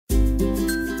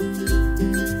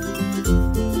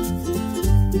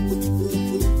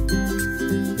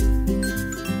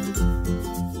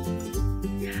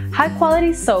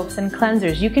High-quality soaps and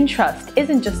cleansers you can trust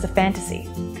isn't just a fantasy.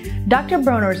 Dr.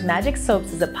 Bronner's Magic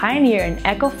Soaps is a pioneer in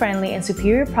eco-friendly and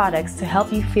superior products to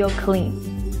help you feel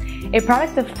clean. A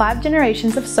product of 5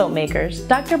 generations of soap makers,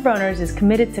 Dr. Bronner's is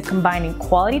committed to combining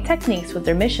quality techniques with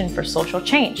their mission for social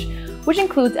change, which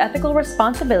includes ethical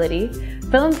responsibility,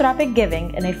 philanthropic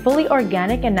giving, and a fully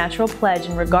organic and natural pledge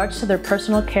in regards to their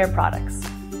personal care products.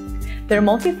 Their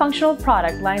multifunctional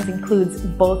product lines includes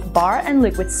both bar and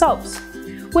liquid soaps,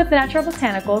 with natural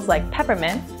botanicals like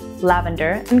peppermint,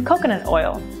 lavender, and coconut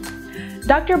oil.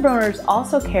 Dr. Bronner's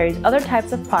also carries other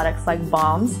types of products like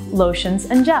balms, lotions,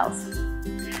 and gels.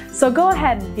 So go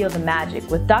ahead and feel the magic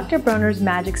with Dr. Bronner's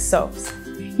Magic Soaps.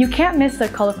 You can't miss their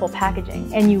colorful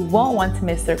packaging, and you won't want to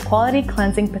miss their quality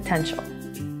cleansing potential.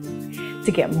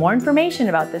 To get more information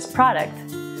about this product,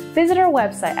 visit our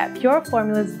website at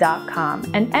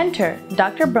PureFormulas.com and enter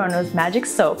Dr. Bronner's Magic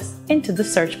Soaps into the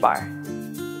search bar.